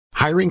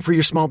Hiring for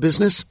your small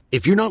business?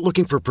 If you're not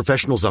looking for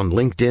professionals on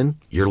LinkedIn,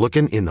 you're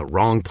looking in the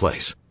wrong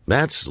place.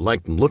 That's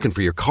like looking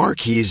for your car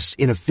keys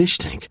in a fish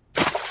tank.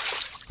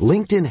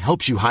 LinkedIn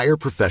helps you hire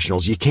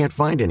professionals you can't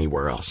find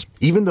anywhere else,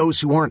 even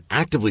those who aren't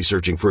actively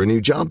searching for a new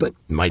job but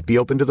might be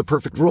open to the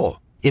perfect role.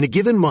 In a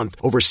given month,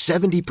 over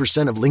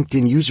 70% of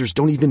LinkedIn users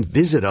don't even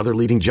visit other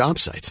leading job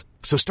sites.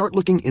 So start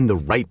looking in the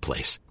right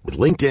place. With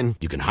LinkedIn,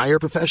 you can hire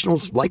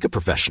professionals like a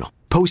professional.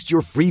 Post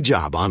your free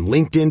job on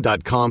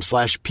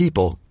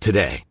linkedin.com/people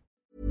today.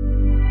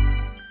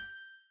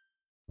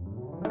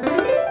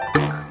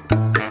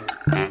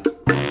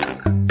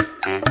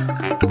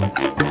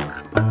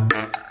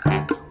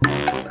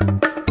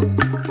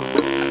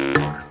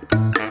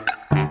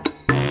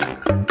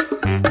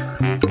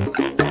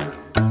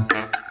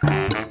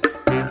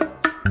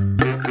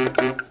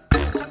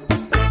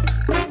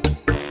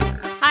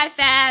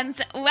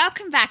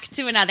 Welcome back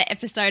to another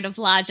episode of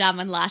Large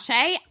Almond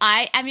Latte.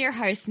 I am your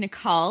host,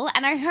 Nicole,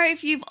 and I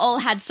hope you've all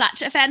had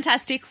such a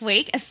fantastic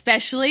week,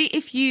 especially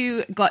if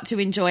you got to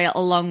enjoy a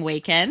long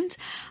weekend.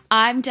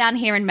 I'm down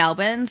here in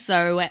Melbourne,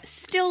 so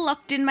still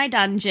locked in my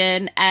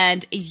dungeon,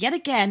 and yet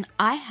again,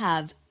 I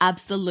have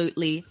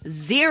absolutely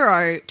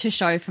zero to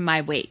show for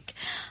my week.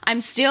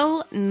 I'm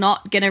still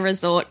not going to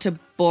resort to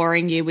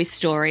boring you with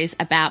stories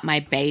about my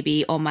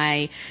baby or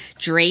my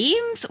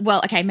dreams.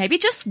 Well, okay, maybe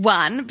just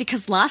one,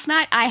 because last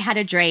night I had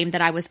a dream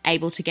that I was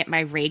able to get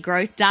my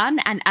regrowth done,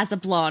 and as a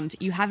blonde,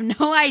 you have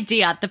no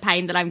idea the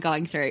pain that I'm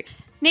going through.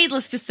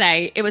 Needless to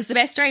say, it was the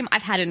best dream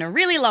I've had in a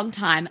really long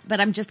time, but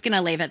I'm just going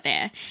to leave it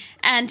there.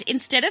 And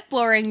instead of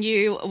boring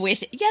you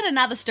with yet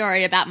another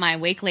story about my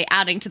weekly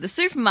outing to the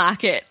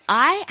supermarket,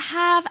 I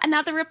have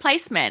another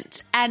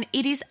replacement, and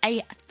it is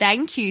a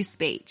thank you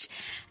speech.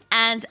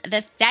 And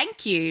the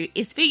thank you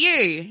is for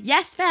you.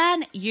 Yes,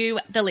 fan, you,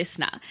 the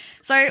listener.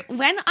 So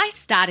when I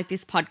started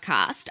this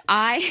podcast,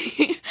 I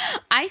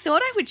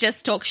thought I would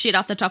just talk shit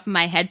off the top of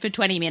my head for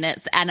 20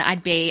 minutes and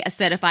I'd be a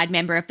certified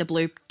member of the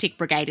Blue Tick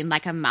Brigade in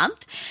like a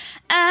month.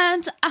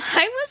 And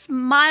I was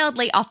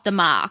mildly off the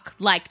mark.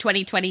 Like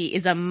 2020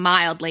 is a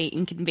mildly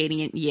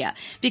inconvenient year,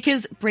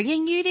 because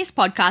bringing you this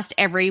podcast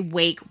every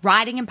week,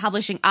 writing and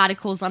publishing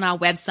articles on our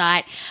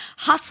website,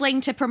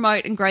 hustling to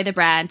promote and grow the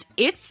brand,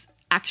 it's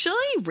actually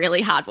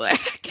really hard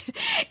work.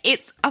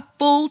 It's a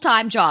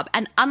full-time job.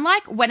 And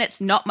unlike when it's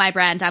not my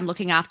brand I'm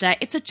looking after,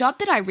 it's a job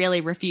that I really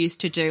refuse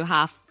to do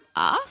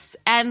half-ass.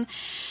 And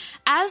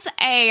as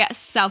a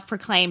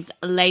self-proclaimed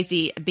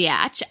lazy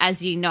biatch,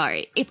 as you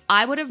know, if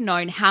I would have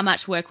known how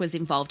much work was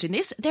involved in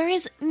this, there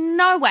is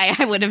no way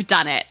I would have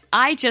done it.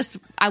 I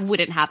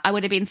wouldn't have. I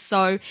would have been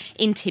so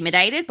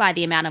intimidated by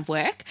the amount of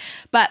work.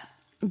 But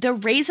the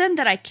reason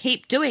that I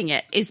keep doing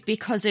it is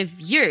because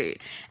of you.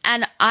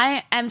 And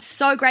I am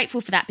so grateful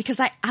for that, because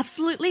I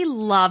absolutely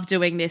love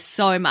doing this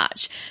so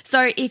much.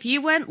 So if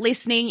you weren't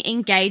listening,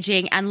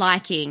 engaging, and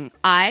liking,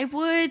 I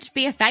would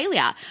be a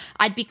failure.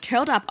 I'd be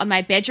curled up on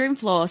my bedroom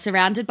floor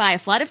surrounded by a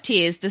flood of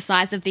tears the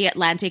size of the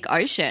Atlantic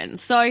Ocean.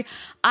 So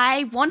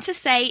I want to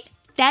say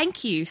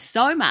thank you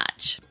so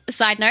much.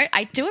 Side note,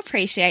 I do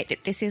appreciate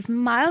that this is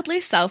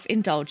mildly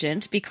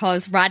self-indulgent,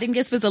 because writing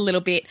this was a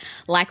little bit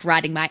like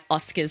writing my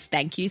Oscars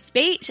thank you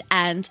speech,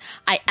 and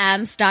I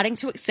am starting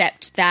to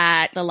accept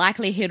that the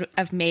likelihood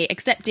of me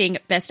accepting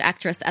Best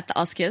Actress at the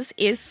Oscars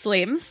is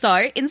slim,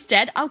 so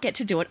instead I'll get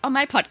to do it on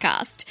my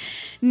podcast.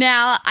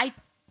 Now, I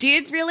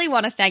did really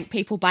want to thank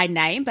people by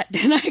name, but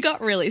then I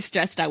got really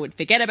stressed I would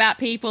forget about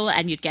people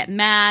and you'd get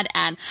mad,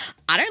 and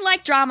I don't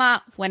like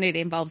drama when it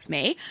involves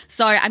me,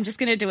 so I'm just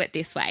going to do it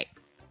this way.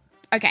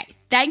 Okay,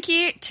 thank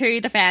you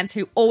to the fans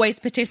who always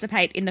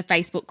participate in the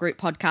Facebook group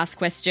podcast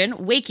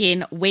question, week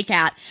in, week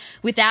out,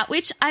 without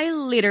which I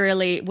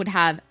literally would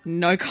have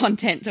no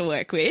content to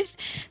work with.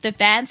 The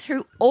fans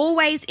who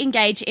always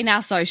engage in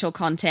our social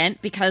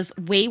content, because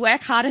we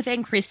work harder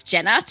than Kris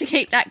Jenner to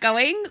keep that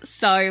going,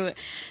 so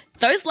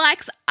those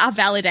likes are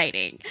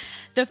validating.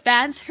 The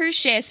fans who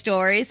share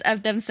stories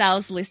of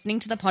themselves listening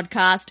to the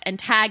podcast and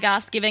tag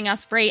us, giving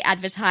us free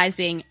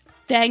advertising,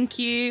 thank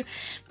you.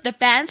 The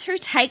fans who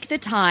take the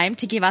time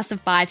to give us a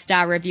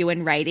 5-star review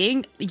and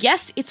rating.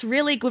 Yes, it's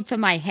really good for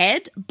my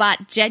head,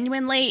 but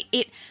genuinely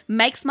it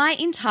makes my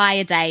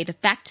entire day, the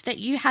fact that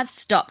you have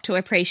stopped to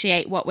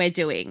appreciate what we're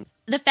doing.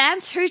 The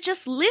fans who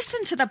just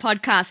listen to the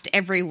podcast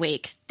every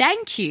week,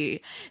 thank you.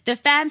 The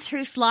fans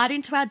who slide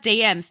into our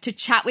DMs to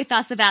chat with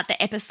us about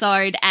the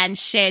episode and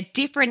share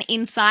different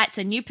insights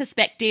and new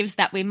perspectives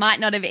that we might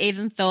not have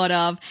even thought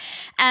of.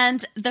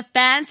 And the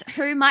fans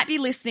who might be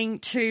listening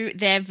to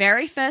their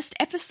very first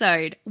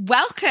episode,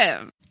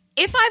 welcome.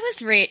 If I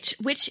was rich,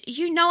 which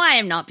you know I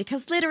am not,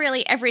 because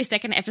literally every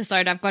second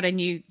episode I've got a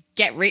new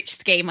get rich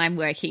scheme I'm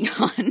working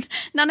on,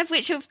 none of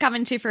which have come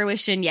into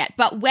fruition yet.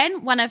 But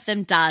when one of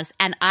them does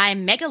and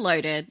I'm mega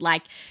loaded,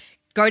 like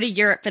go to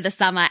Europe for the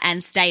summer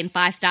and stay in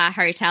 5-star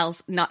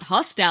hotels, not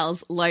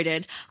hostels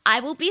loaded, I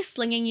will be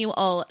slinging you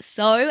all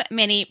so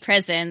many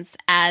presents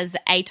as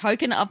a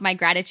token of my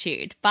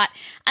gratitude. But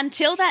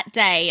until that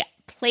day,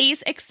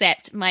 please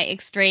accept my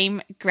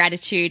extreme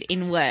gratitude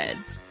in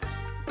words.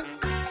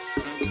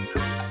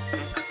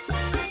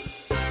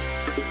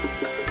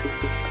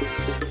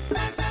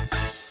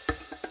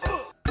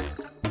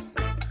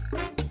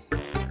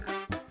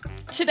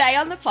 Today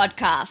on the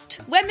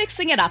podcast, we're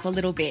mixing it up a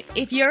little bit.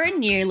 If you're a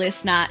new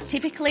listener,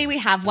 typically we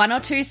have 1 or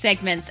 2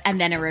 segments and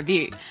then a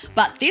review.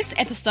 But this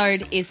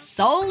episode is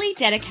solely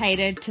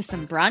dedicated to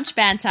some brunch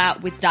banter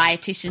with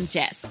dietitian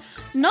Jess.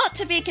 Not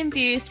to be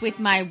confused with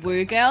my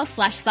woo girl /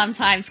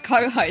 sometimes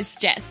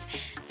co-host Jess.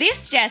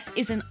 This Jess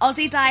is an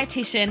Aussie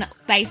dietitian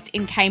based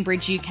in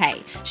Cambridge, UK.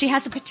 She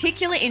has a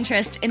particular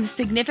interest in the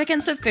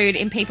significance of food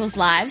in people's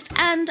lives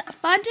and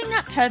finding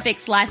that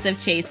perfect slice of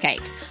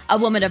cheesecake. A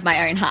woman of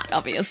my own heart,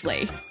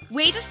 obviously.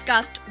 We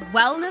discussed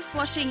wellness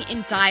washing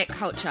in diet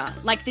culture,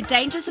 like the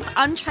dangers of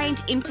untrained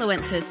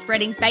influencers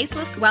spreading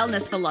baseless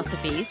wellness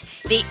philosophies,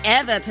 the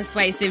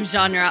ever-persuasive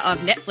genre of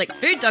Netflix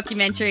food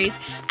documentaries,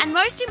 and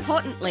most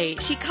importantly,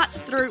 she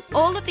cuts through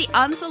all of the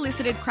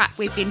unsolicited crap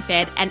we've been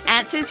fed and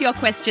answers your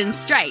questions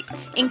straight,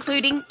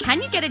 including,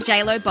 can you get a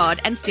JLo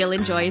bod and still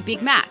enjoy a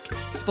Big Mac?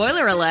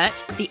 Spoiler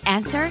alert, the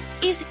answer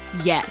is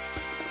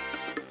yes.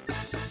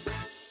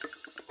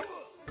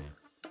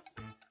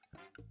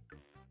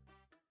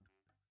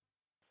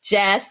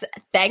 Jess,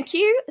 thank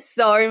you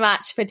so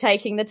much for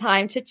taking the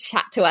time to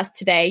chat to us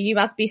today. You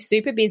must be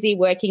super busy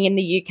working in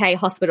the UK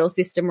hospital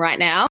system right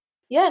now.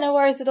 Yeah, no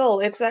worries at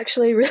all. It's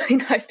actually really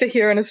nice to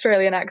hear an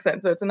Australian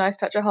accent, so it's a nice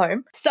touch of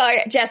home. So,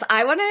 Jess,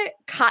 I want to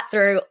cut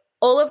through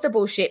all of the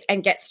bullshit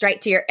and get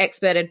straight to your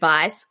expert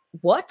advice.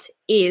 What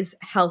is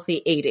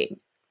healthy eating?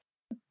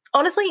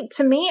 Honestly,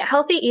 to me,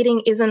 healthy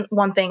eating isn't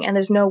one thing, and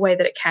there's no way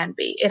that it can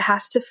be. It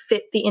has to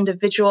fit the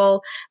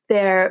individual,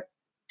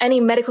 any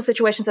medical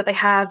situations that they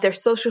have, their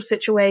social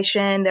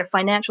situation, their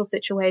financial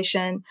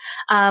situation.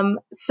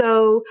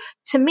 So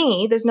to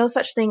me, there's no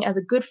such thing as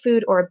a good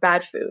food or a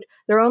bad food.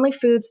 There are only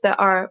foods that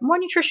are more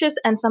nutritious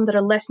and some that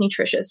are less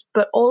nutritious,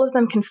 but all of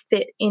them can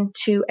fit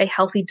into a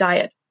healthy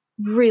diet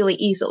really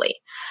easily.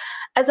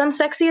 As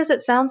unsexy as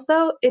it sounds,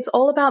 though, it's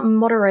all about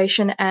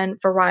moderation and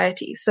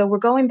variety. So we're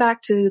going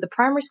back to the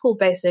primary school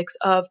basics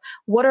of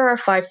what are our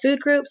 5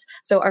 food groups.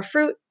 So our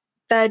fruit,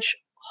 veg,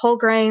 whole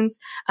grains,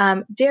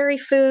 dairy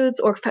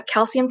foods or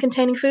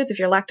calcium-containing foods if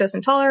you're lactose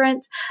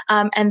intolerant,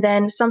 and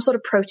then some sort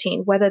of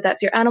protein, whether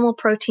that's your animal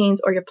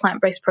proteins or your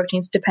plant-based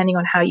proteins, depending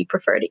on how you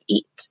prefer to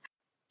eat.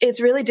 It's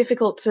really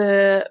difficult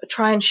to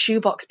try and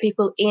shoebox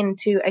people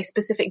into a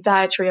specific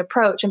dietary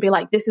approach and be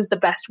like, this is the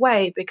best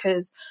way,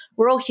 because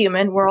we're all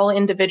human, we're all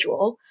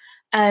individual.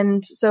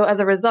 And so as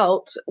a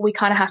result, we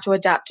kind of have to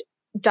adapt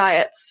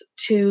diets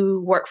to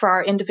work for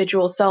our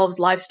individual selves,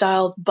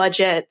 lifestyles,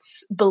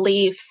 budgets,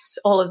 beliefs,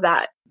 all of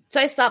that.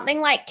 So something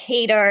like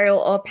keto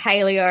or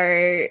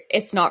paleo,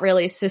 it's not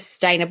really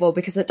sustainable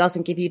because it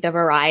doesn't give you the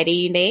variety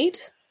you need?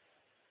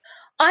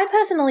 I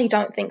personally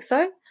don't think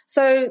so.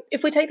 So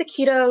if we take the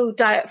keto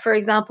diet, for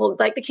example,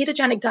 like the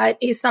ketogenic diet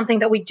is something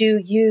that we do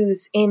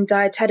use in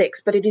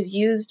dietetics, but it is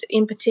used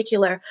in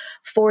particular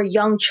for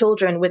young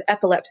children with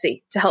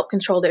epilepsy to help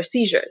control their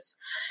seizures.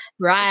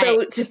 Right.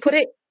 So to put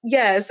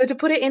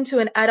it into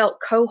an adult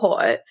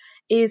cohort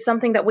is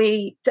something that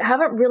we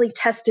haven't really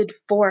tested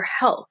for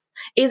health.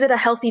 Is it a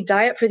healthy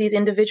diet for these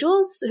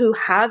individuals who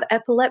have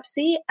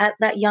epilepsy at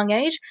that young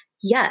age?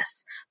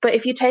 Yes. But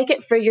if you take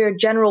it for your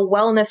general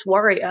wellness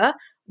warrior,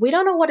 we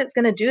don't know what it's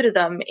going to do to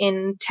them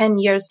in 10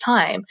 years'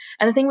 time.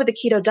 And the thing with the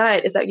keto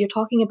diet is that you're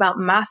talking about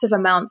massive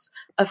amounts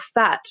of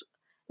fat,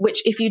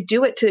 which if you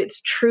do it to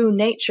its true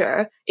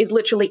nature is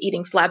literally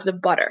eating slabs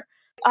of butter.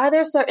 Are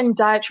there certain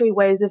dietary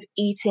ways of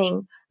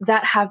eating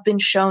that have been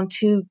shown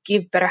to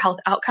give better health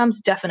outcomes?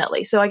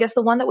 Definitely. So I guess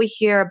the one that we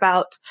hear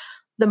about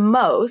the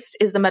most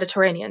is the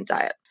Mediterranean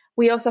diet.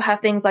 We also have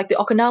things like the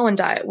Okinawan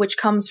diet, which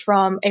comes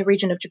from a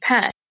region of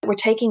Japan. We're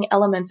taking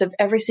elements of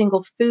every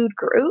single food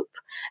group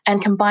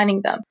and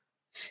combining them.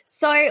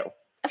 So,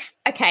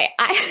 okay,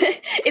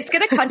 it's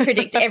going to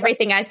contradict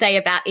everything I say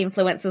about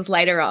influencers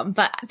later on,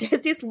 but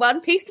there's this one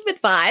piece of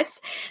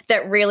advice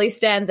that really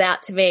stands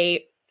out to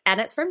me, and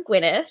it's from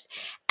Gwyneth.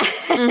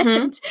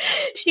 And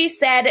she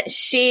said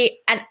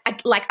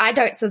I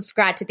don't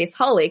subscribe to this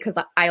wholly because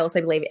I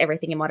also believe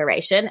everything in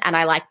moderation and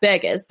I like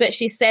burgers, but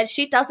she said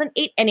she doesn't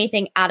eat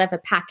anything out of a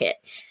packet.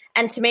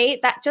 And to me,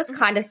 that just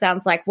kind of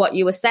sounds like what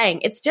you were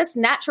saying. It's just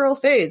natural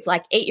foods,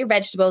 like eat your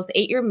vegetables,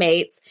 eat your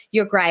meats,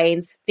 your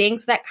grains,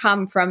 things that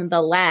come from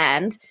the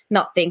land,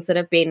 not things that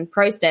have been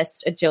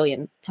processed a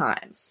jillion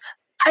times.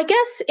 I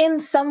guess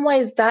in some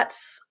ways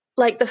that's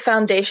like the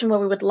foundation where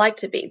we would like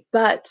to be.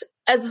 But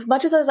as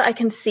much as I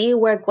can see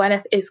where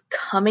Gwyneth is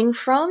coming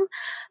from,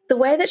 the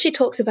way that she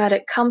talks about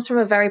it comes from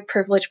a very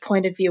privileged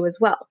point of view as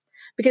well.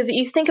 Because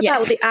you think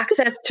about the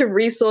access to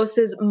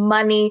resources,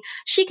 money,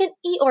 she can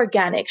eat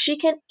organic. She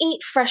can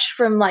eat fresh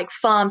from like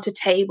farm to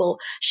table.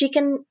 She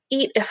can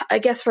eat, I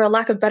guess for a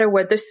lack of a better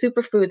word, the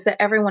superfoods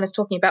that everyone is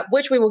talking about,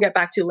 which we will get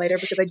back to later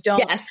because I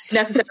don't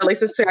necessarily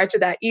subscribe to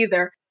that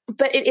either.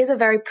 But it is a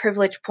very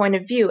privileged point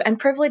of view, and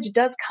privilege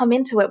does come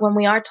into it when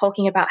we are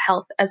talking about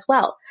health as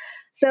well.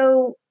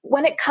 So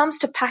when it comes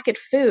to packet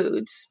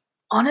foods,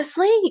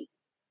 honestly,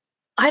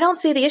 I don't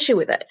see the issue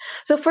with it.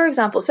 So for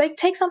example, say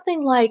take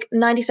something like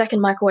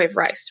 90-second microwave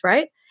rice,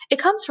 right? It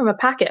comes from a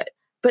packet,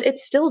 but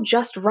it's still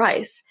just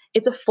rice.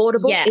 It's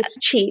affordable. It's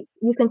cheap.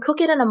 You can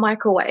cook it in a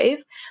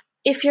microwave.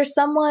 if you're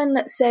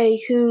someone, say,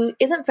 who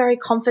isn't very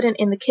confident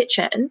in the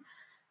kitchen,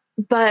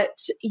 but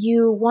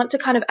you want to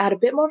kind of add a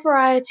bit more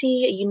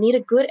variety, you need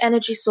a good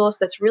energy source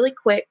that's really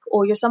quick,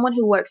 or you're someone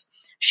who works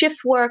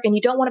shift work and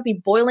you don't want to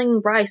be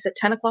boiling rice at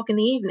 10 o'clock in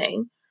the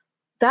evening,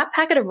 that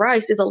packet of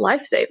rice is a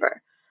lifesaver.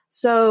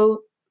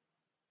 So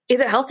is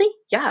it healthy?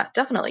 Yeah,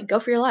 definitely. Go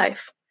for your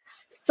life.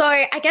 So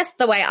I guess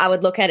the way I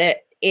would look at it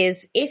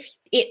is if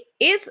it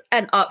is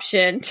an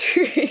option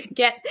to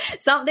get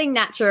something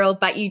natural,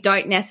 but you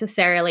don't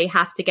necessarily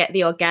have to get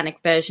the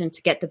organic version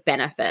to get the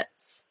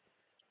benefits.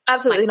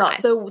 Absolutely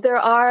not. So there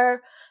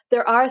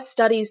are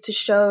studies to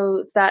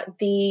show that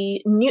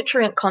the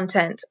nutrient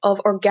content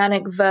of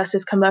organic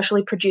versus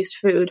commercially produced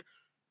food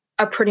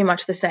are pretty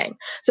much the same.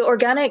 So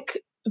organic,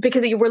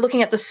 because we're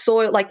looking at the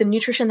soil, like the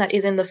nutrition that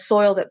is in the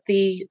soil that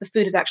the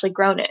food is actually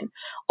grown in.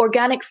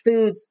 Organic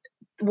foods,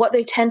 what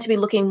they tend to be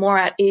looking more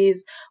at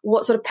is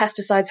what sort of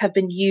pesticides have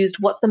been used,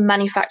 what's the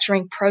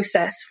manufacturing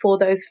process for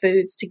those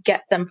foods to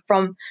get them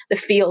from the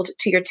field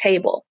to your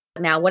table.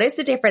 Now, what is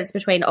the difference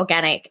between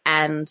organic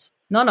and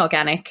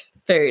non-organic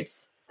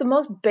foods? The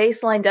most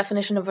baseline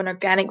definition of an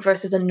organic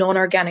versus a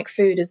non-organic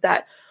food is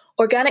that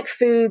organic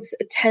foods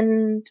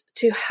tend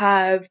to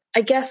have,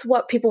 I guess,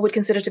 what people would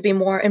consider to be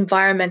more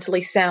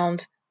environmentally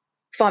sound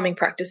farming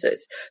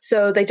practices.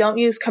 So they don't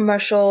use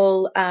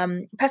commercial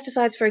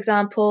pesticides, for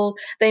example.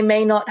 They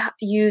may not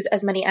use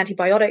as many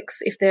antibiotics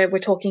if we're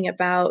talking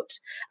about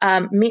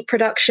meat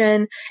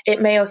production.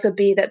 It may also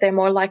be that they're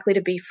more likely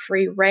to be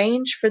free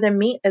range for their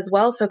meat as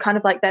well. So kind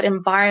of like that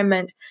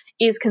environment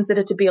is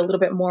considered to be a little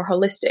bit more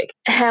holistic.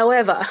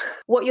 However,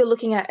 what you're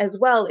looking at as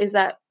well is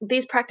that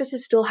these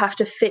practices still have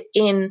to fit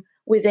in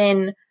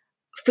within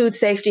food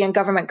safety and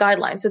government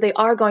guidelines. So they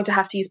are going to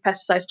have to use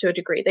pesticides to a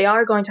degree. They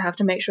are going to have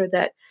to make sure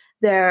that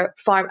their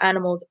farm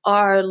animals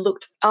are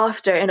looked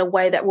after in a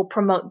way that will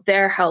promote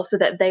their health so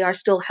that they are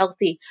still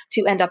healthy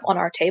to end up on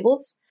our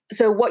tables.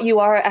 So what you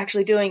are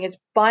actually doing is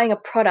buying a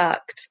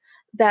product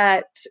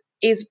that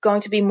is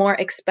going to be more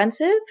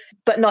expensive,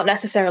 but not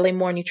necessarily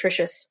more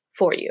nutritious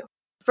for you.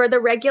 For the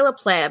regular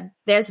pleb,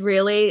 there's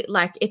really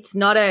it's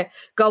not a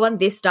go on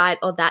this diet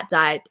or that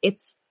diet.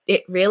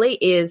 It really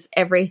is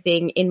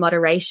everything in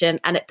moderation,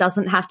 and it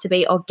doesn't have to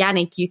be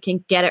organic. You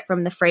can get it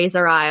from the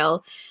freezer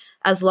aisle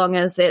as long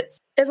as it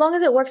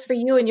works for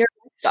you and your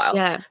lifestyle.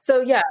 Yeah.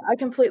 So yeah, I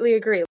completely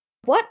agree.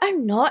 What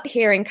I'm not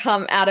hearing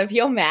come out of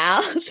your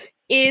mouth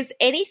is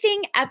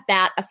anything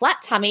about a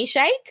flat tummy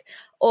shake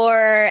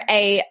or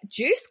a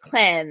juice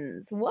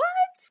cleanse. What?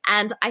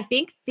 And I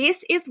think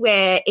this is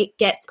where it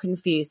gets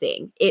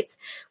confusing. It's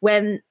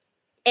when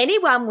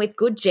anyone with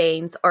good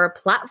genes or a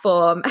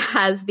platform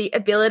has the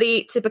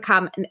ability to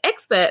become an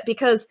expert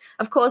because,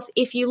 of course,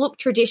 if you look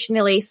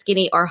traditionally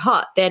skinny or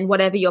hot, then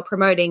whatever you're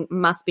promoting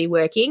must be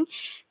working.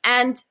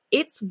 And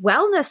it's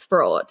wellness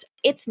fraud.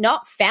 It's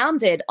not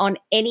founded on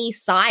any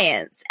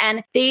science.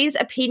 And these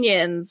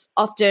opinions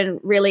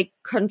often really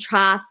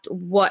contrast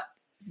what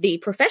the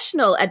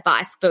professional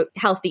advice for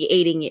healthy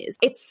eating is.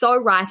 It's so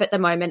rife at the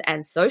moment,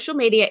 and social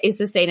media is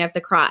the scene of the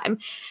crime.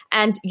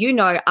 And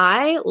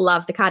I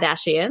love the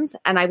Kardashians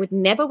and I would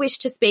never wish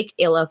to speak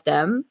ill of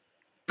them,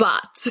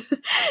 but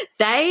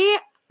they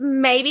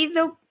may be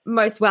the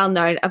most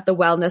well-known of the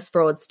wellness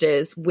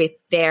fraudsters with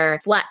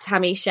their flat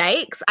tummy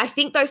shakes. I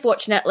think, though,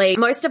 fortunately,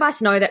 most of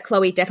us know that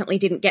Khloe definitely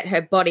didn't get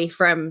her body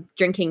from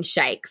drinking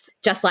shakes,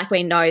 just like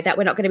we know that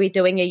we're not going to be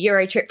doing a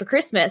Euro trip for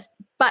Christmas.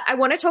 But I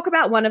want to talk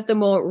about one of the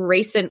more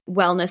recent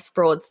wellness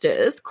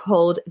fraudsters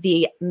called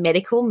the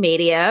medical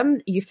medium.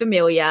 You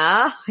familiar?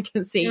 I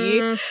can see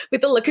you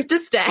with a look of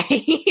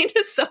disdain.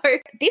 So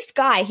this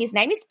guy, his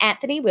name is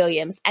Anthony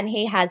Williams, and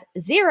he has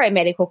 0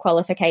 medical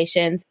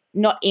qualifications,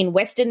 not in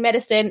Western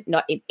medicine,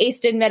 not in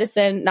Eastern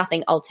medicine,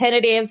 nothing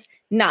alternatives,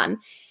 none.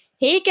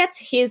 He gets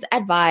his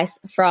advice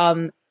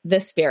from the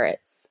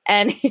spirits.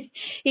 And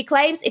he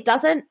claims it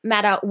doesn't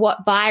matter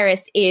what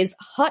virus is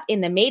hot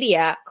in the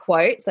media,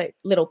 quote, so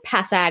little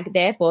passag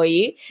there for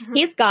you,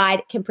 his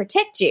guide can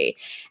protect you.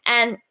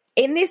 And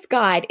in this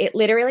guide, it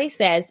literally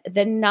says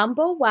the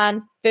number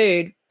one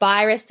food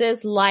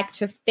viruses like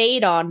to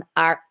feed on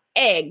are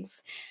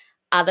eggs.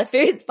 Other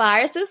foods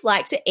viruses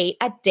like to eat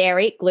are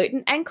dairy,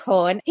 gluten, and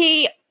corn.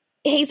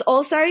 He's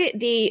also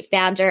the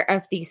founder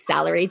of the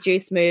celery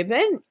juice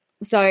movement.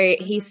 So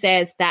he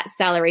says that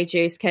celery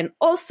juice can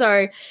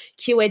also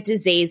cure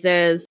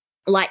diseases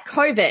like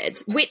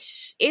COVID,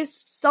 which is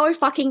so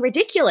fucking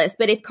ridiculous.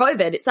 But if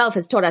COVID itself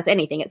has taught us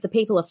anything, it's the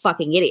people are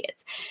fucking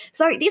idiots.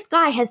 So this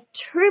guy has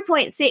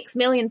 2.6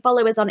 million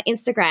followers on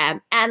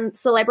Instagram, and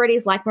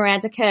celebrities like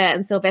Miranda Kerr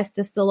and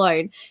Sylvester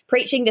Stallone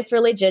preaching this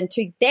religion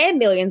to their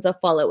millions of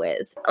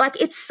followers.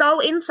 It's so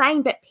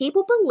insane, but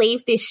people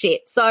believe this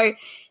shit. So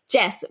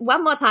Jess,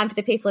 one more time for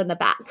the people in the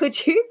back.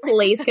 Could you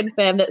please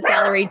confirm that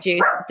celery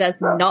juice does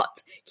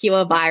not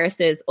cure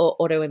viruses or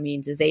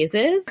autoimmune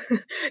diseases?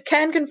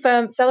 Can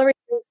confirm celery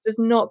juice does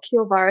not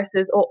cure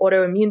viruses or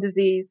autoimmune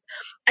disease.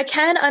 I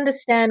can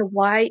understand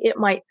why it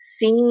might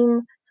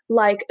seem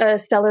like a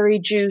celery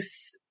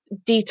juice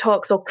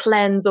detox or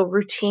cleanse or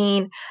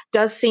routine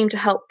does seem to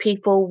help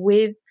people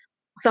with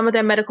some of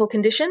their medical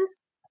conditions.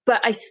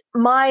 But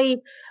my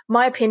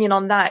opinion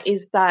on that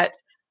is that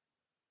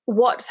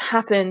what's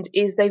happened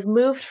is they've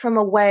moved from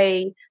a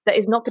way that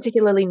is not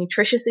particularly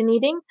nutritious in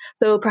eating.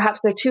 So perhaps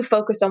they're too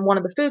focused on one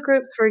of the food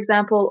groups, for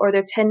example, or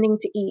they're tending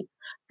to eat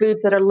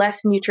foods that are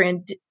less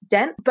nutrient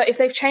dense. But if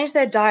they've changed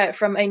their diet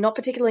from a not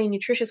particularly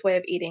nutritious way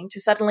of eating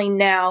to suddenly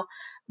now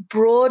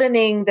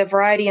broadening the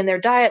variety in their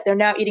diet, they're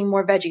now eating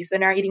more veggies, they're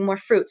now eating more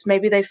fruits.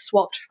 Maybe they've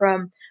swapped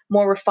from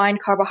more refined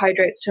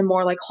carbohydrates to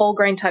more like whole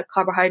grain type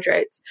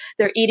carbohydrates.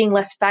 They're eating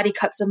less fatty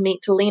cuts of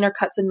meat to leaner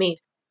cuts of meat.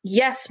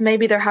 Yes,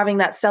 maybe they're having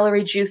that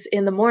celery juice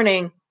in the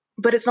morning,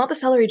 but it's not the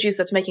celery juice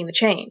that's making the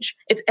change.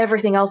 It's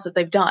everything else that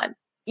they've done.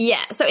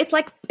 Yeah, so it's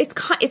like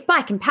it's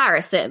by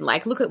comparison.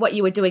 Like, look at what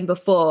you were doing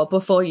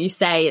before you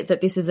say that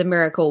this is a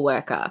miracle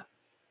worker.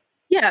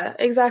 Yeah,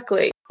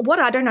 exactly. What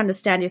I don't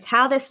understand is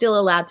how they're still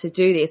allowed to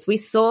do this. We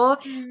saw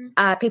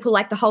people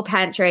like the Whole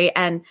Pantry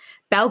and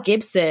Belle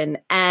Gibson,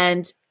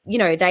 and you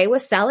know, they were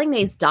selling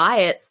these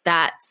diets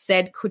that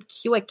said could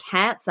cure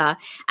cancer,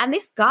 and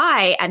this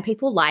guy and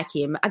people like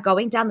him are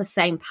going down the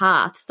same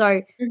path.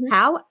 So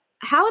how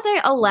are they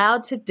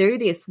allowed to do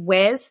this?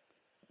 Where's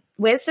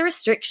the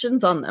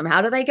restrictions on them?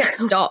 How do they get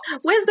stopped?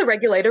 Where's the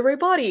regulatory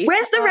body?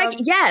 Where's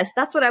the yes,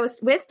 that's what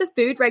where's the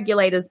food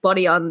regulator's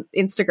body on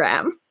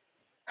Instagram?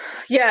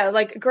 Yeah,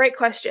 like great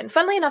question.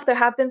 Funnily enough, there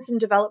have been some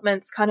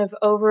developments kind of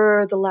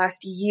over the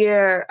last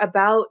year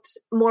about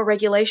more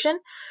regulation.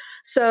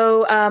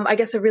 So I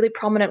guess a really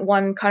prominent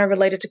one kind of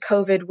related to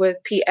COVID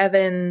was Pete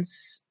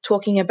Evans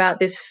talking about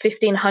this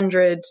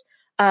 $1,500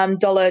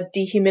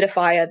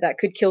 dehumidifier that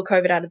could kill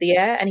COVID out of the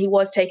air. And he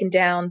was taken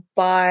down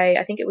by,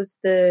 I think it was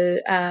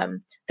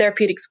the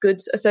Therapeutics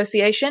Goods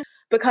Association,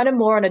 but kind of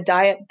more on a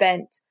diet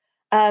bent.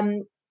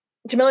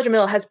 Jamila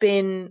Jamil has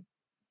been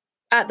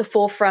at the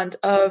forefront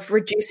of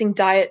reducing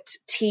diet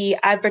tea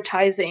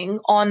advertising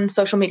on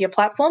social media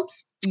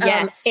platforms.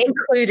 Yes.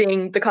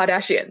 Including the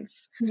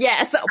Kardashians.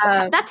 Yes.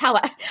 That's how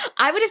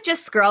I would have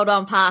just scrolled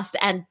on past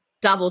and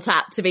double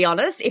tapped, to be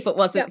honest, if it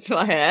wasn't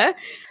for her.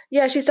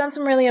 Yeah, she's done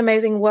some really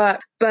amazing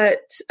work, but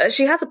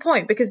she has a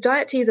point because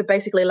diet teas are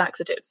basically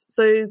laxatives.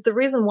 So the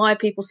reason why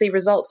people see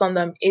results on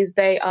them is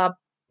they are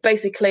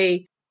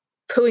basically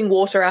pooing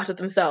water out of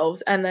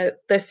themselves and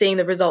they're seeing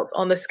the results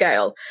on the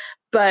scale.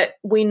 But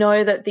we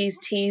know that these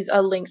teas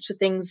are linked to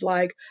things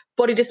like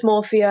body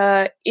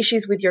dysmorphia,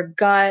 issues with your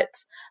gut,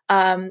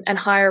 and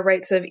higher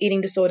rates of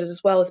eating disorders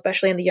as well,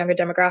 especially in the younger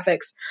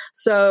demographics.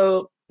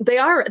 So they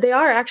are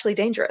actually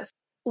dangerous.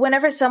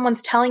 Whenever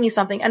someone's telling you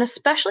something, and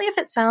especially if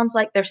it sounds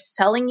like they're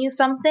selling you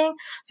something,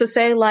 so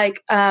say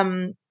like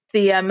the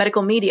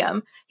medical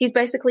medium, he's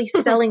basically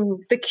selling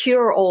the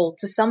cure-all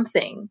to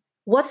something.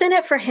 What's in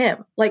it for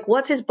him? Like,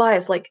 what's his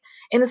bias? Like,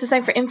 and it's the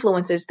same for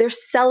influencers. They're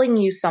selling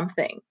you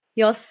something.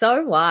 You're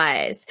so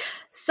wise.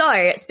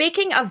 So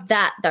speaking of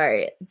that,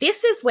 though,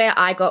 this is where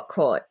I got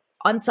caught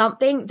on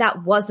something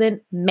that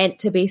wasn't meant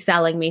to be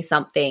selling me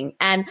something.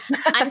 And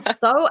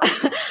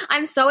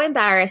I'm so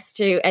embarrassed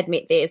to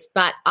admit this,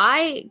 but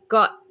I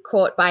got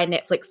caught by a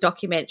Netflix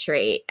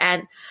documentary.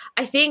 And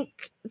I think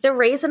the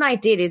reason I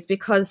did is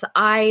because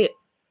I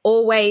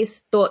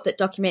always thought that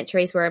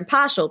documentaries were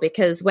impartial,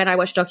 because when I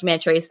watch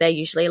documentaries, they're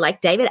usually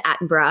like David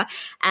Attenborough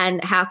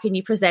and how can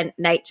you present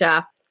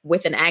nature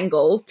with an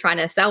angle trying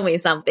to sell me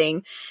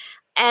something.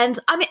 And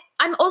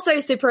I'm also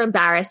super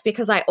embarrassed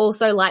because I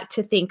also like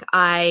to think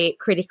I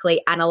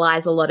critically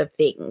analyze a lot of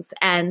things.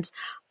 And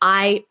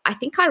I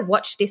think I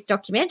watched this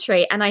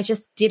documentary and I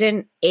just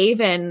didn't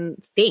even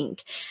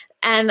think.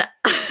 And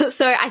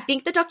so I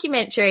think the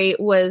documentary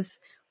was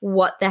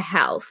What the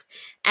Health.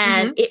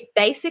 And it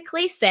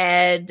basically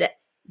said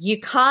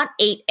you can't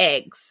eat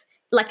eggs,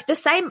 like the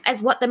same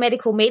as what the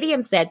medical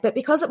medium said. But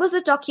because it was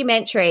a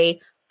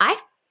documentary, I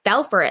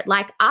fell for it.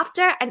 Like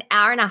after an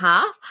hour and a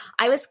half,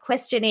 I was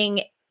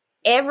questioning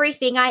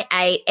everything I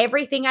ate,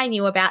 everything I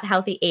knew about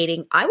healthy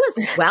eating. I was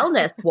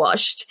wellness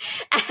washed.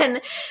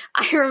 And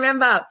I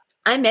remember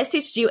I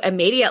messaged you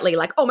immediately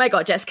like, oh my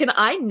God, Jess, can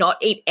I not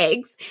eat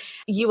eggs?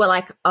 You were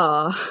like,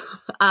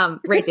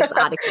 read this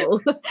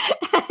article.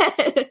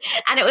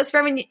 And it was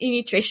from a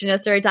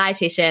nutritionist or a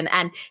dietitian,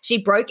 and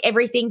she broke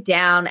everything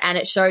down and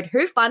it showed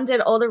who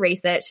funded all the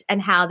research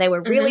and how they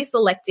were really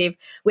selective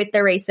with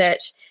the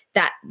research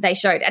that they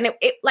showed. And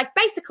it like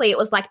basically it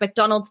was like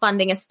McDonald's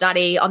funding a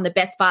study on the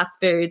best fast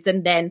foods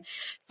and then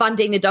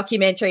funding the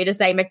documentary to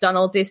say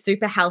McDonald's is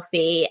super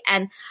healthy.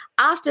 And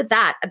after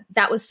that,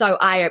 that was so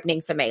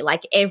eye-opening for me.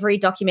 Like every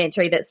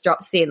documentary that's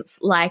dropped since,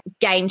 like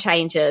Game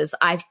Changers,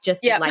 I've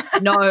just been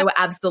like, no,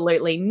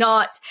 absolutely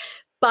not.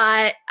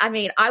 But I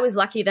mean, I was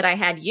lucky that I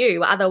had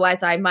you.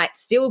 Otherwise, I might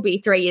still be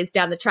 3 years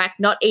down the track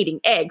not eating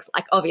eggs.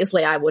 Like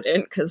obviously I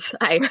wouldn't, because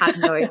I have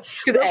no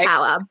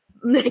willpower.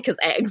 Because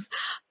eggs.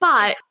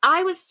 But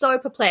I was so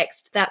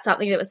perplexed that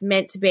something that was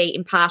meant to be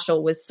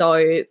impartial was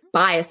so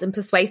biased and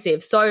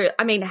persuasive. So,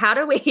 I mean, how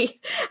do we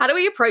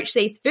approach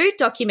these food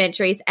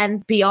documentaries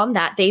and beyond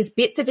that, these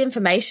bits of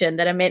information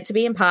that are meant to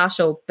be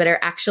impartial but are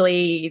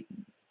actually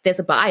there's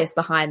a bias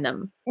behind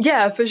them.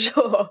 Yeah, for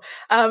sure.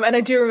 And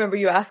I do remember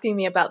you asking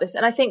me about this.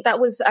 And I think that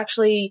was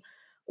actually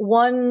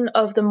one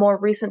of the more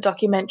recent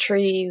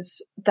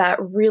documentaries that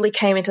really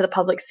came into the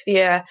public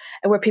sphere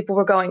and where people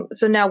were going,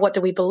 so now what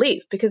do we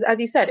believe? Because as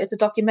you said, it's a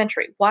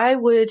documentary. Why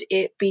would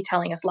it be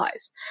telling us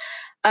lies?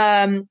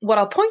 What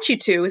I'll point you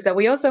to is that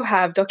we also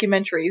have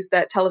documentaries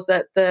that tell us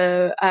that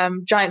the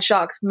giant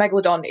shark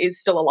Megalodon is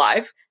still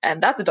alive,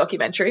 and that's a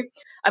documentary.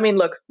 I mean,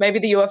 look, maybe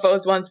the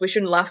UFOs ones we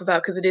shouldn't laugh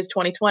about because it is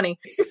 2020.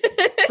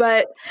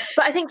 but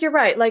I think you're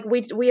right. Like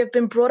we have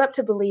been brought up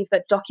to believe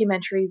that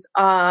documentaries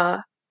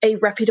are a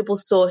reputable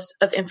source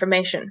of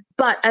information.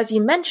 But as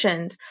you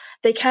mentioned,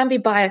 they can be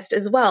biased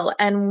as well.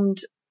 And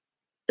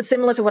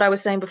similar to what I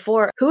was saying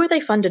before, who are they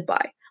funded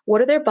by?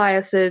 What are their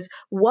biases?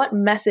 What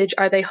message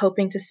are they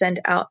hoping to send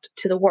out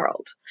to the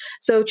world?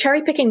 So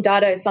cherry picking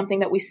data is something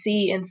that we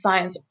see in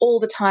science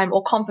all the time,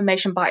 or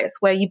confirmation bias,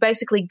 where you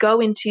basically go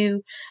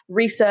into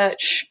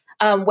research,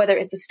 whether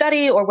it's a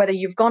study or whether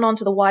you've gone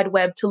onto the wide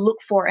web to look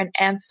for an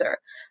answer,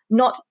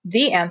 not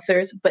the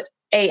answers, but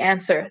a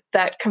answer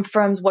that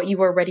confirms what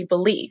you already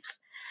believe.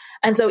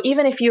 And so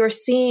even if you're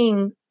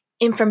seeing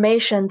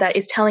information that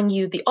is telling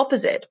you the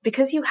opposite,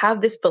 because you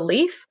have this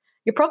belief,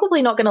 you're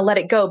probably not going to let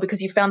it go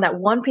because you found that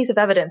one piece of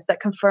evidence that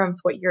confirms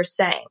what you're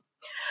saying.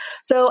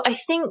 So I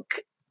think,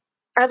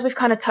 as we've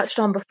kind of touched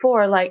on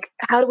before, like,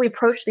 how do we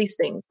approach these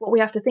things? What we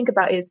have to think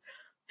about is,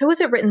 who was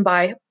it written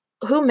by?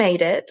 Who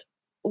made it?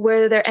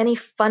 Were there any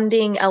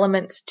funding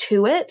elements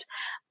to it?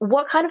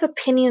 What kind of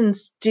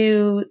opinions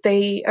do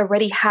they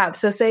already have?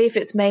 So say if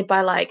it's made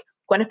by like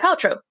Gwyneth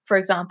Paltrow, for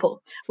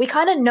example, we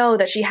kind of know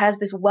that she has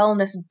this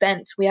wellness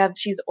bent.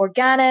 She's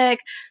organic.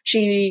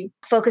 She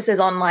focuses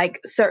on like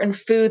certain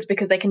foods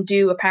because they can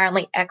do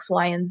apparently X,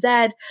 Y, and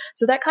Z.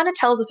 So that kind of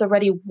tells us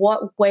already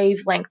what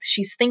wavelength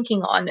she's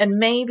thinking on. And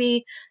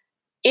maybe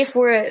if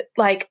we're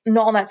like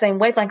not on that same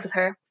wavelength with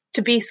her,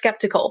 to be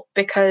skeptical,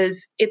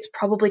 because it's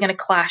probably going to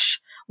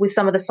clash with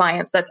some of the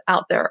science that's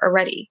out there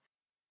already.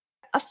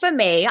 For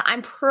me,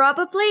 I'm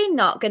probably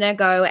not going to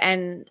go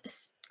and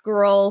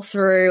scroll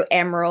through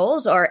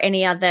Emerald or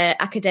any other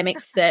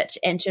academic search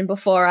engine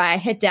before I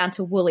head down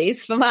to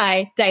Woolies for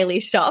my daily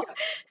shop.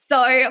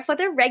 So for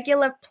the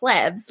regular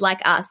plebs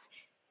like us,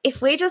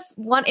 if we just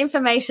want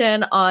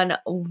information on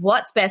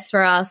what's best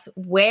for us,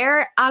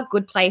 where are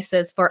good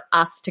places for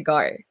us to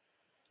go?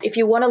 If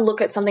you want to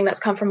look at something that's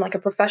come from like a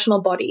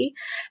professional body,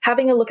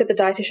 having a look at the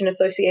Dietitian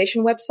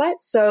Association website.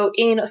 So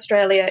in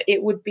Australia,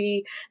 it would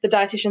be the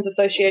Dietitians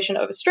Association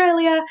of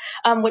Australia,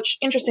 which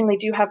interestingly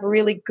do have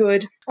really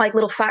good like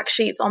little fact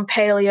sheets on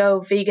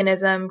paleo,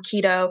 veganism,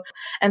 keto.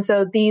 And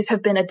so these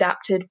have been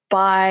adapted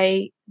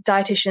by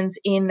dietitians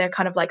in their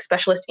kind of like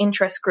specialist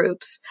interest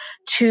groups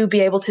to be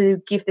able to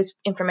give this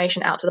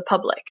information out to the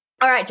public.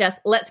 All right, Jess,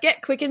 let's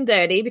get quick and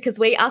dirty because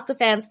we asked the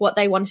fans what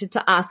they wanted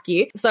to ask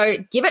you. So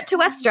give it to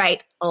us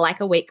straight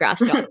like a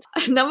wheatgrass joint.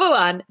 Number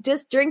one,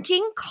 does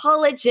drinking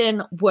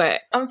collagen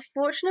work?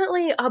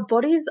 Unfortunately, our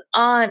bodies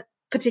aren't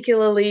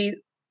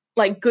particularly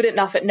like good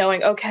enough at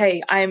knowing,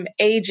 okay, I'm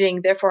aging,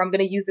 therefore I'm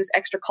going to use this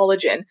extra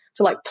collagen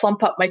to like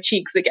plump up my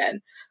cheeks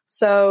again.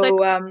 So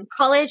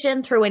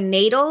collagen through a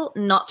needle,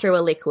 not through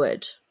a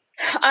liquid.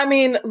 I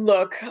mean,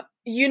 look,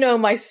 you know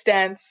my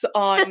stance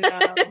on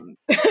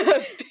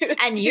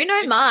and you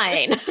know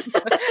mine.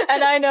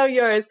 And I know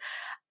yours.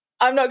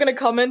 I'm not going to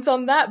comment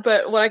on that,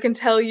 but what I can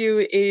tell you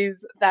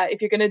is that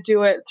if you're going to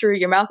do it through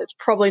your mouth, it's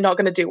probably not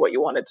going to do what you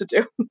want it to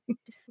do.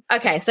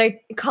 Okay, so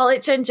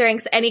collagen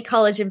drinks, any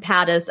collagen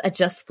powders are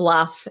just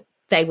fluff.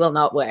 They will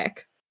not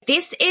work.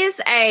 This is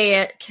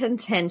a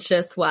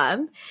contentious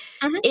one.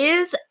 Mm-hmm.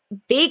 Is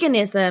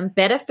veganism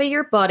better for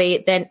your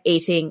body than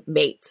eating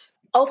meat?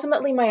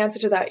 Ultimately, my answer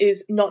to that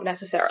is not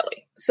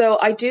necessarily. So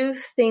I do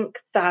think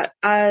that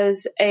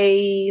as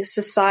a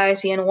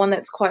society, and one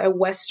that's quite a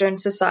Western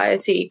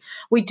society,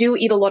 we do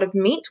eat a lot of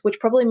meat, which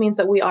probably means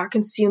that we are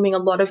consuming a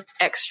lot of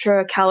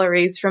extra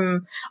calories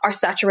from our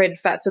saturated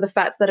fats, so the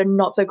fats that are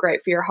not so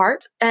great for your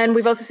heart. And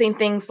we've also seen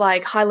things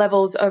like high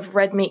levels of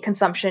red meat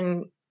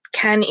consumption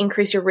can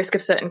increase your risk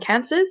of certain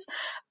cancers.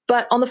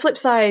 But on the flip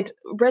side,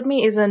 red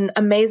meat is an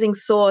amazing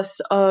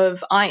source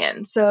of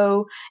iron.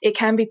 So it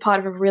can be part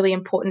of a really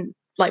important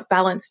like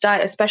balanced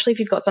diet, especially if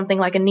you've got something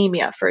like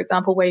anemia, for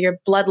example, where your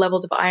blood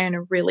levels of iron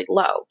are really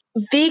low.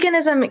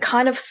 Veganism, it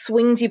kind of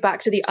swings you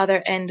back to the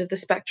other end of the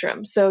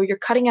spectrum. So you're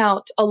cutting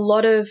out a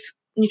lot of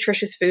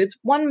nutritious foods,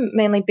 one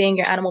mainly being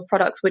your animal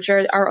products, which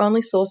are our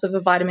only source of a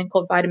vitamin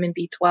called vitamin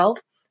B12,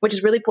 which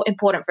is really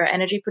important for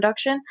energy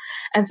production.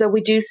 And so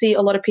we do see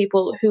a lot of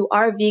people who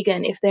are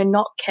vegan, if they're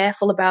not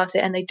careful about it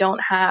and they don't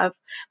have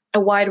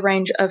a wide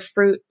range of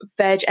fruit,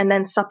 veg, and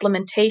then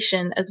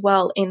supplementation as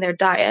well in their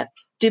diet,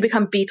 do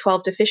become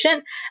B12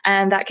 deficient,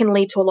 and that can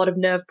lead to a lot of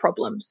nerve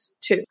problems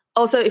too.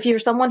 Also, if you're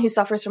someone who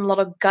suffers from a lot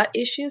of gut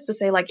issues, so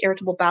say like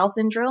irritable bowel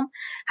syndrome,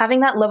 having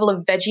that level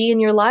of veggie in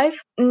your life,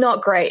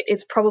 not great.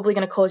 It's probably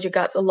going to cause your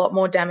guts a lot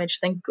more damage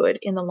than good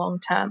in the long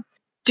term.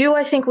 Do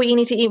I think we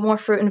need to eat more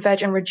fruit and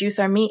veg and reduce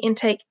our meat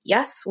intake?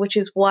 Yes, which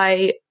is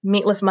why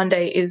Meatless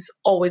Monday is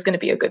always going to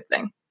be a good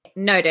thing.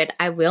 Noted.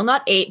 I will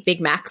not eat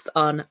Big Macs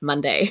on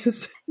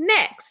Mondays.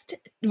 Next,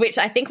 which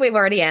I think we've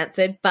already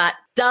answered, but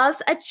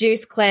does a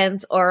juice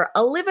cleanse or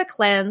a liver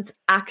cleanse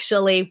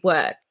actually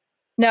work?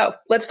 No,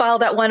 let's file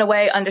that one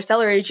away under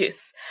celery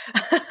juice.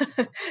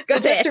 So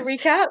just to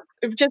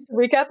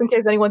recap, in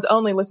case anyone's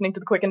only listening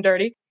to the quick and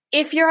dirty,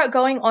 if you're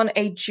going on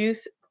a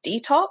juice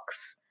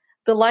detox,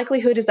 the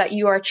likelihood is that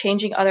you are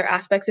changing other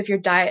aspects of your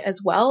diet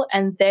as well,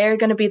 and they're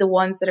going to be the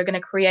ones that are going to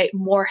create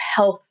more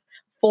health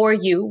for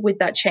you with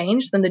that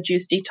change than the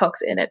juice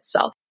detox in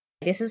itself.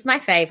 This is my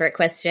favorite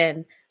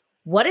question.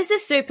 What is a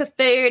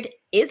superfood?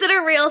 Is it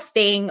a real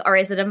thing or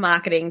is it a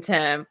marketing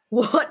term?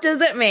 What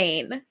does it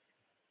mean?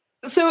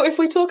 So if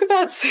we talk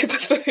about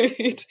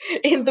superfood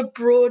in the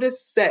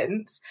broadest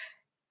sense,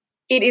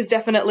 it is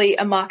definitely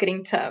a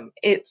marketing term.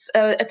 It's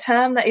a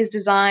term that is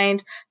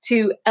designed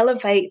to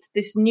elevate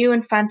this new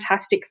and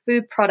fantastic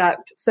food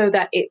product so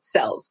that it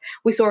sells.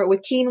 We saw it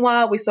with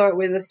quinoa. We saw it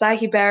with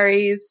acai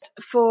berries.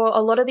 For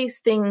a lot of these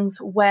things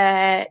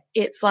where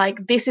it's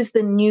like, this is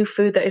the new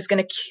food that is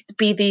going to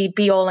be the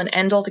be-all and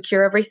end-all to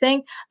cure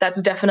everything, that's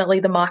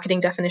definitely the marketing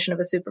definition of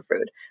a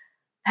superfood.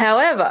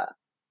 However,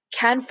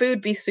 can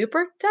food be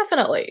super?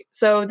 Definitely.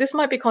 So this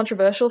might be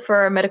controversial for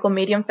our medical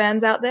medium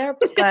fans out there,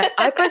 but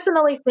I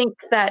personally think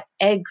that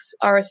eggs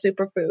are a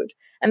superfood.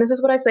 And this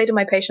is what I say to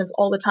my patients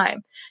all the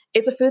time.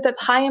 It's a food that's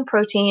high in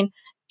protein.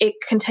 It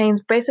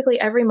contains basically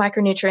every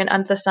micronutrient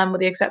under the sun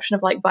with the exception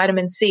of like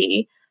vitamin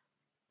C.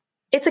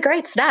 It's a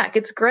great snack.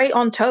 It's great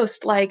on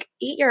toast. Like,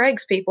 eat your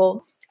eggs,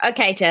 people.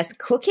 Okay, Jess,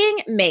 cooking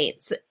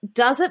meats.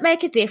 Does it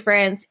make a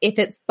difference if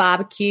it's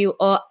barbecue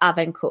or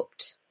oven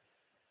cooked?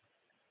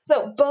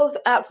 So both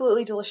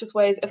absolutely delicious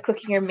ways of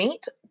cooking your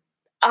meat.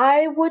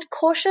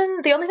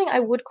 The only thing I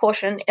would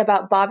caution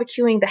about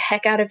barbecuing the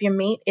heck out of your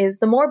meat is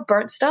the more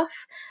burnt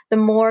stuff, the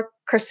more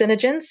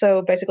carcinogens,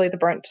 so basically the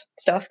burnt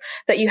stuff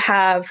that you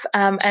have,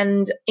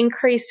 and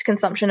increased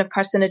consumption of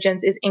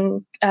carcinogens is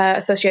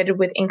associated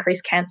with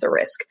increased cancer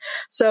risk.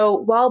 So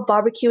while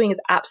barbecuing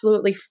is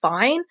absolutely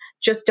fine,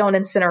 just don't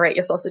incinerate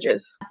your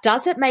sausages.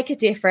 Does it make a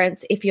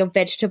difference if your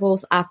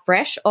vegetables are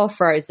fresh or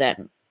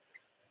frozen?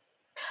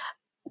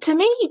 To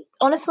me,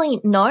 honestly,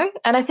 no.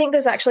 And I think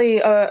there's actually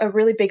a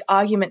really big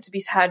argument to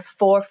be had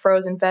for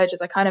frozen veg,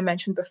 as I kind of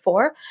mentioned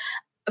before.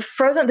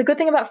 The good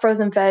thing about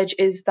frozen veg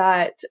is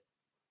that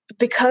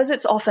because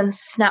it's often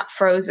snap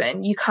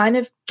frozen, you kind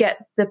of get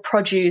the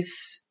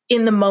produce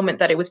in the moment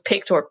that it was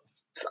picked or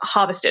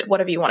harvested,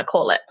 whatever you want to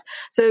call it.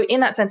 So in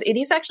that sense, it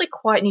is actually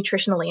quite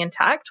nutritionally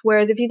intact.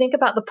 Whereas if you think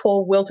about the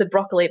poor wilted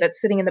broccoli that's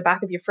sitting in the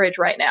back of your fridge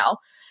right now,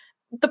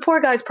 the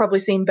poor guy's probably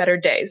seen better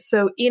days.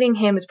 So eating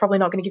him is probably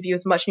not going to give you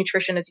as much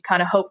nutrition as you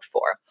kind of hoped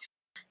for.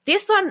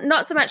 This one,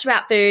 not so much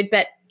about food,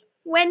 but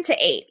when to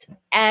eat.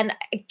 And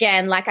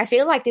again, I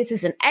feel like this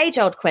is an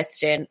age-old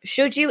question.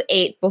 Should you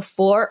eat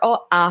before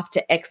or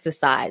after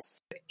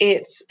exercise?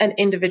 It's an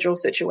individual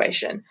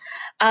situation.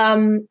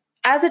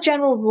 As a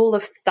general rule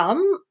of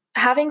thumb,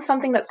 having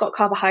something that's got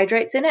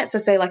carbohydrates in it, so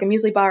say like a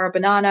muesli bar or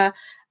banana,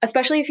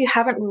 especially if you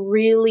haven't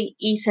really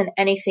eaten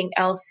anything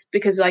else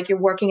because you're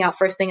working out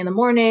first thing in the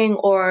morning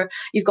or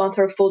you've gone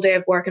through a full day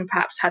of work and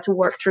perhaps had to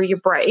work through your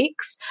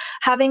breaks,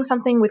 having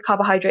something with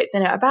carbohydrates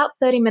in it about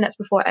 30 minutes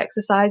before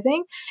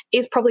exercising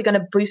is probably going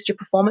to boost your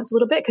performance a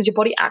little bit because your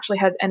body actually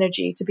has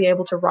energy to be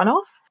able to run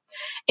off.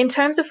 In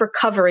terms of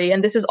recovery,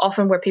 and this is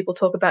often where people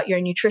talk about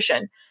your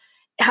nutrition,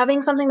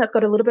 having something that's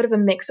got a little bit of a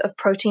mix of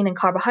protein and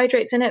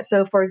carbohydrates in it.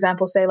 So for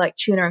example, say like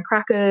tuna and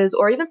crackers,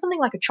 or even something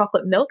like a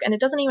chocolate milk, and it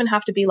doesn't even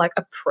have to be like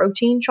a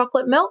protein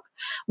chocolate milk,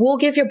 will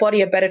give your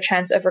body a better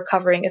chance of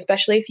recovering,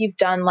 especially if you've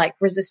done like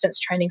resistance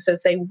training. So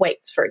say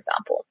weights, for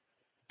example.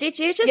 Did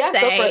you just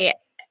say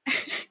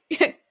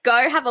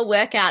go have a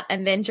workout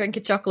and then drink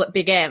a chocolate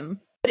Big M?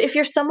 But if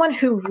you're someone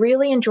who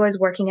really enjoys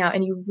working out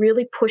and you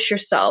really push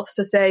yourself,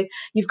 so say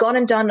you've gone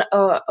and done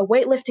a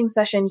weightlifting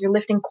session, you're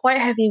lifting quite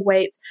heavy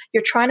weights,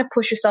 you're trying to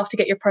push yourself to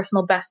get your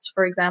personal best,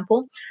 for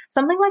example,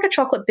 something like a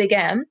chocolate Big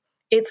M,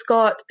 it's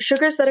got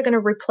sugars that are going to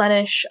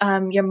replenish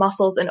your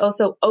muscles and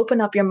also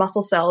open up your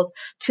muscle cells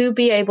to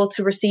be able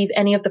to receive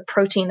any of the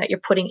protein that you're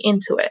putting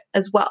into it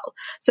as well.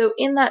 So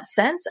in that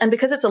sense, and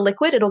because it's a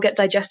liquid, it'll get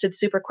digested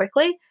super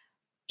quickly.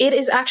 It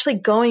is actually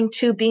going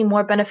to be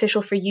more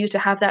beneficial for you to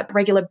have that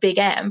regular Big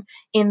M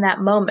in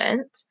that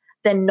moment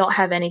than not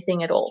have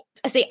anything at all.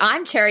 See,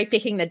 I'm cherry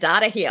picking the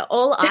data here.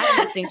 All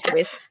I'm listening to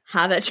is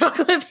have a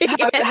chocolate Big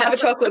M. Have a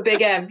chocolate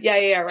Big M.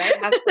 Yeah, right.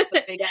 Have a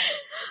chocolate Big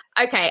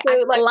M. Okay, so,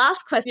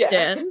 last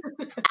question,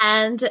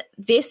 and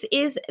this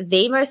is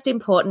the most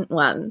important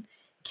one.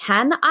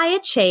 Can I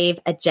achieve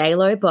a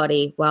J-Lo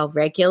body while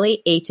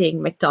regularly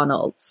eating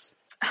McDonald's?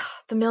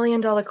 The $1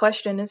 million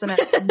question, isn't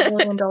it? The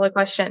 $1 million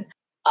question.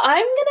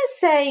 I'm going to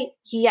say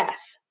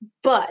yes,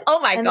 but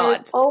oh my God,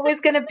 there's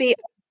always going to be a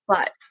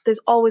but. There's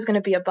always going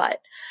to be a but.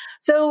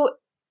 So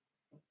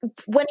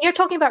when you're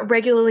talking about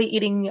regularly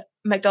eating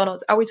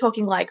McDonald's, are we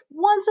talking like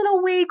once in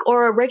a week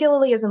or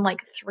regularly as in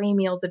like 3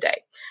 meals a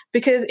day?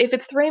 Because if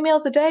it's 3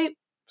 meals a day,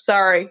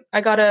 Sorry,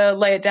 I gotta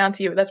lay it down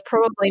to you. That's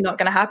probably not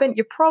going to happen.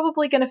 You're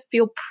probably going to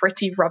feel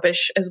pretty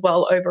rubbish as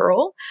well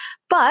overall.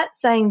 But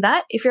saying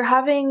that, if you're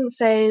having,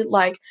 say,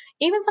 like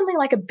even something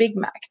like a Big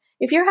Mac,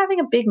 if you're having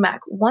a Big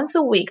Mac once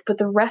a week, but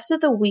the rest of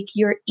the week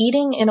you're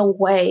eating in a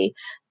way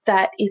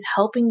that is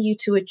helping you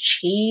to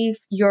achieve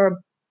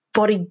your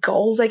body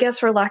goals, I guess,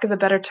 for lack of a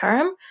better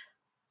term,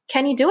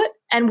 can you do it?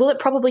 And will it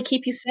probably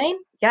keep you sane?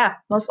 Yeah,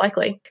 most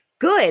likely.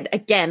 Good.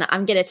 Again,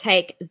 I'm going to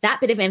take that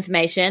bit of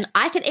information.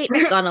 I can eat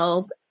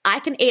McDonald's, I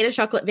can eat a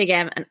chocolate Big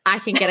M, and I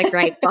can get a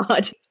great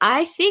bod.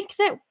 I think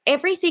that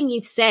everything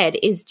you've said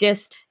is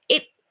just,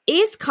 it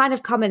is kind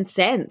of common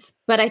sense,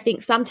 but I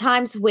think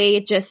sometimes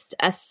we just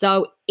are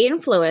so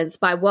influenced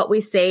by what we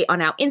see on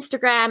our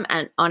Instagram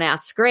and on our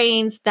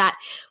screens that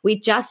we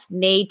just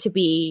need to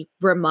be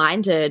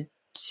reminded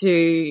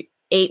to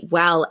eat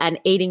well, and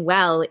eating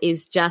well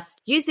is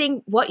just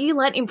using what you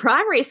learnt in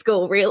primary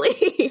school,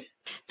 really.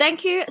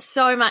 Thank you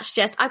so much,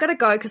 Jess. I got to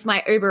go because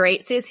my Uber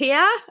Eats is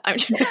here.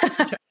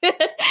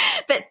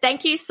 But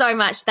thank you so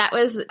much.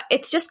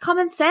 It's just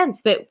common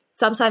sense, but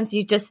sometimes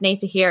you just need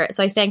to hear it.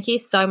 So thank you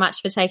so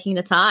much for taking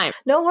the time.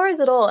 No worries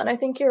at all. And I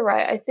think you're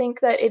right. I think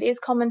that it is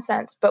common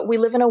sense, but we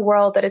live in a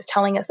world that is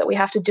telling us that we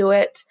have to do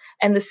it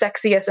in the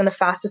sexiest and the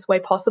fastest way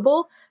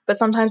possible. But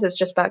sometimes it's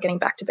just about getting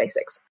back to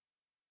basics.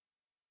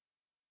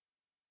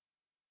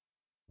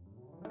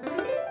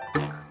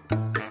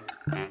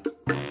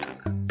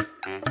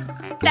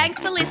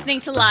 Thanks for listening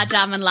to Large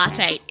Almond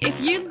Latte. If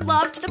you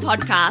loved the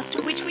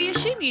podcast, which we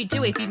assume you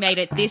do if you made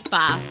it this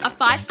far, a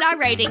 5-star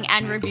rating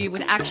and review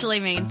would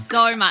actually mean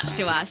so much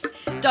to us.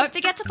 Don't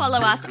forget to follow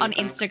us on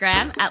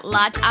Instagram at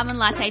Large Almond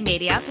Latte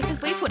Media because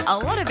we put a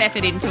lot of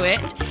effort into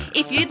it.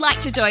 If you'd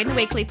like to join the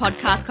weekly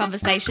podcast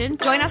conversation,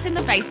 join us in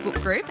the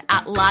Facebook group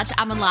at Large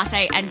Almond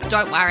Latte, and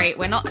don't worry,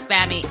 we're not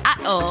spammy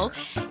at all.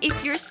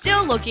 If you're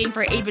still looking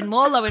for even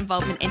more low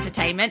involvement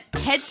entertainment,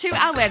 head to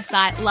our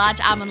website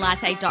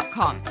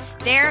largealmondlatte.com.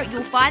 There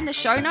you'll find the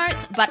show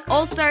notes, but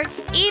also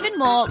even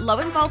more low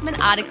involvement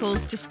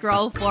articles to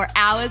scroll for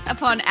hours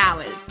upon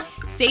hours.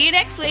 See you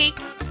next week.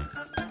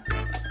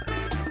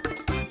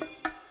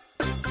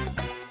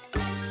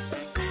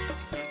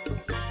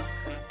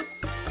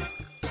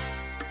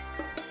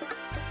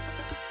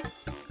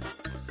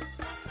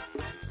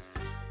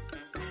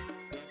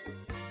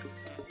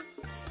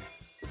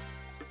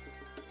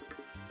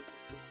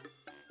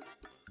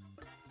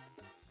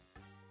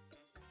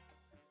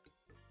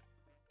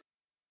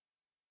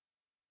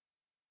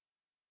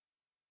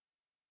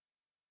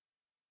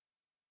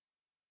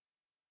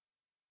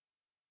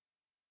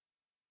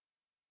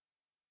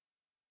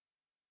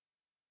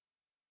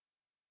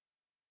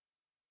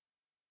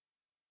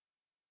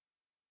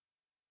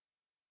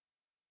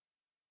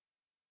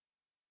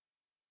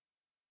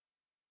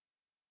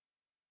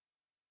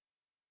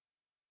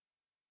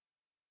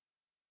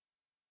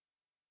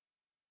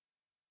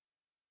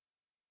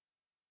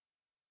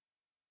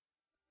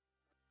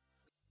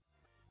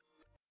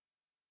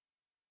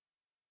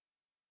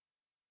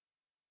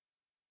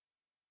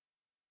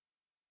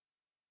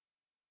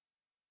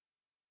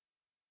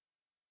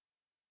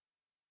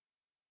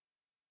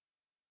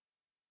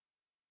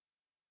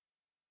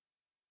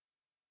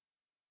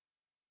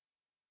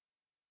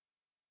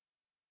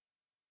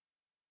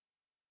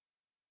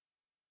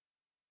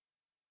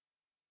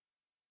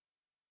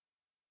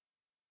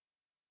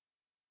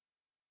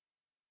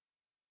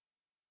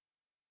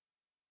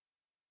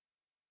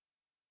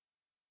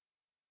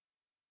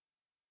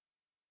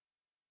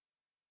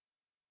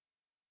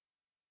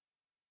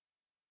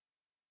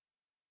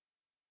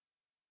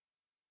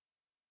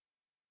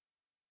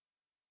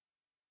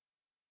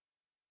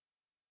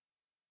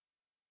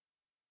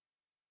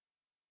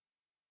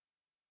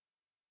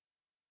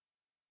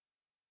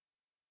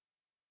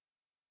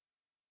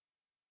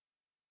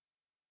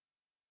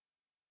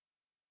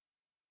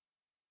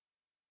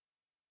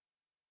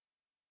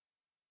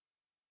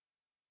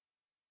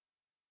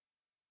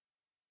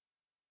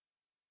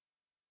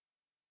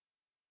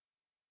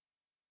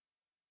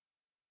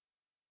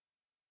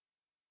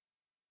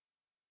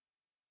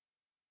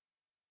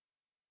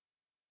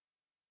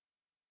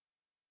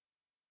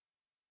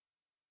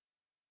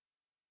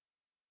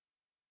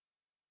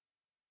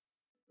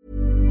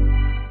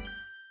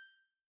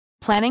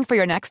 Planning for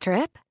your next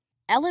trip?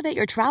 Elevate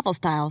your travel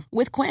style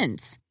with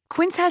Quince.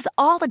 Quince has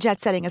all the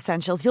jet-setting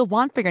essentials you'll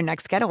want for your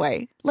next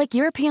getaway, like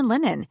European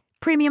linen,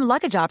 premium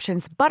luggage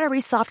options,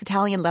 buttery soft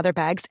Italian leather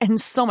bags,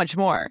 and so much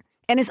more.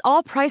 And is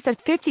all priced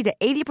at 50 to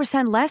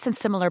 80% less than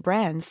similar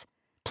brands.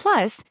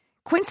 Plus,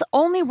 Quince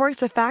only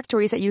works with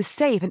factories that use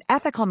safe and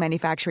ethical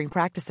manufacturing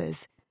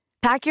practices.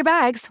 Pack your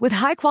bags with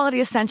high-quality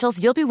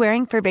essentials you'll be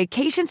wearing for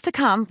vacations to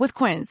come with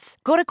Quince.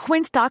 Go to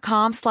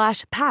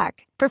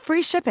quince.com/pack for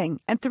free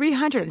shipping and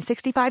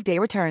 365-day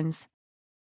returns.